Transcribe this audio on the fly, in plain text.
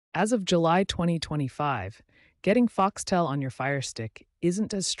As of July 2025, getting Foxtel on your Firestick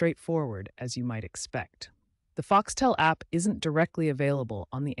isn't as straightforward as you might expect. The Foxtel app isn't directly available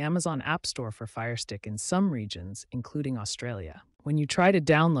on the Amazon App Store for Firestick in some regions, including Australia. When you try to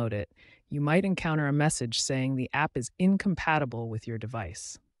download it, you might encounter a message saying the app is incompatible with your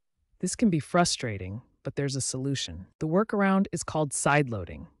device. This can be frustrating, but there's a solution. The workaround is called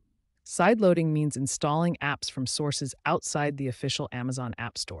sideloading. Sideloading means installing apps from sources outside the official Amazon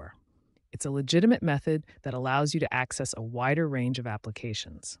App Store. It's a legitimate method that allows you to access a wider range of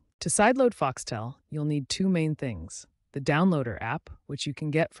applications. To sideload Foxtel, you'll need two main things: the Downloader app, which you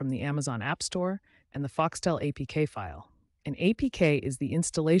can get from the Amazon App Store, and the Foxtel APK file. An APK is the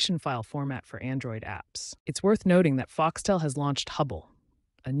installation file format for Android apps. It's worth noting that Foxtel has launched Hubble,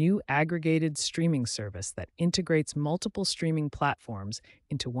 a new aggregated streaming service that integrates multiple streaming platforms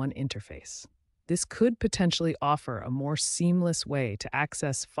into one interface. This could potentially offer a more seamless way to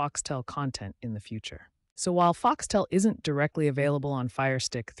access Foxtel content in the future. So while Foxtel isn't directly available on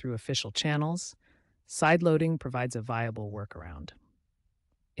Firestick through official channels, sideloading provides a viable workaround.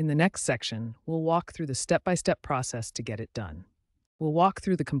 In the next section, we'll walk through the step-by-step process to get it done. We'll walk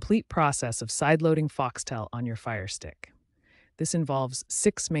through the complete process of sideloading Foxtel on your Firestick. This involves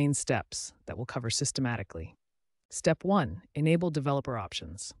 6 main steps that we'll cover systematically. Step 1. Enable developer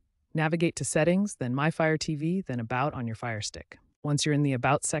options. Navigate to Settings, then My Fire TV, then About on your Firestick. Once you're in the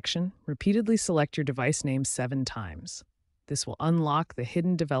About section, repeatedly select your device name 7 times. This will unlock the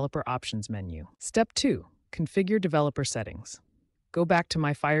hidden developer options menu. Step 2. Configure developer settings. Go back to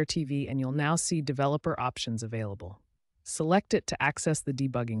My Fire TV and you'll now see developer options available. Select it to access the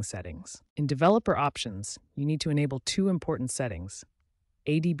debugging settings. In developer options, you need to enable 2 important settings: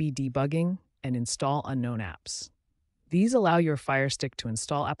 ADB debugging and install unknown apps. These allow your Firestick to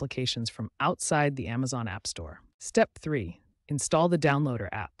install applications from outside the Amazon App Store. Step 3. Install the Downloader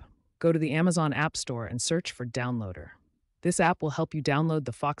app. Go to the Amazon App Store and search for Downloader. This app will help you download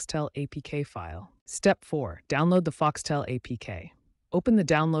the Foxtel APK file. Step 4. Download the Foxtel APK. Open the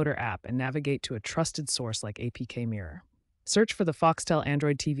Downloader app and navigate to a trusted source like APK Mirror. Search for the Foxtel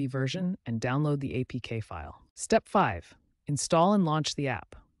Android TV version and download the APK file. Step 5. Install and launch the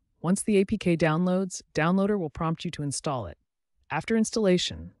app. Once the APK downloads, Downloader will prompt you to install it. After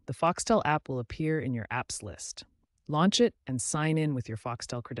installation, the Foxtel app will appear in your apps list. Launch it and sign in with your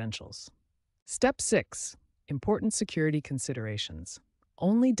Foxtel credentials. Step 6. Important security considerations.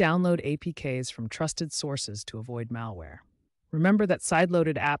 Only download APKs from trusted sources to avoid malware. Remember that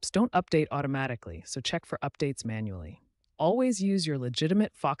sideloaded apps don't update automatically, so check for updates manually. Always use your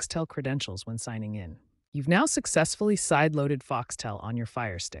legitimate Foxtel credentials when signing in. You've now successfully sideloaded Foxtel on your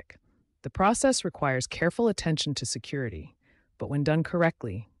Firestick. The process requires careful attention to security, but when done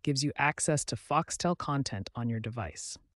correctly, gives you access to Foxtel content on your device.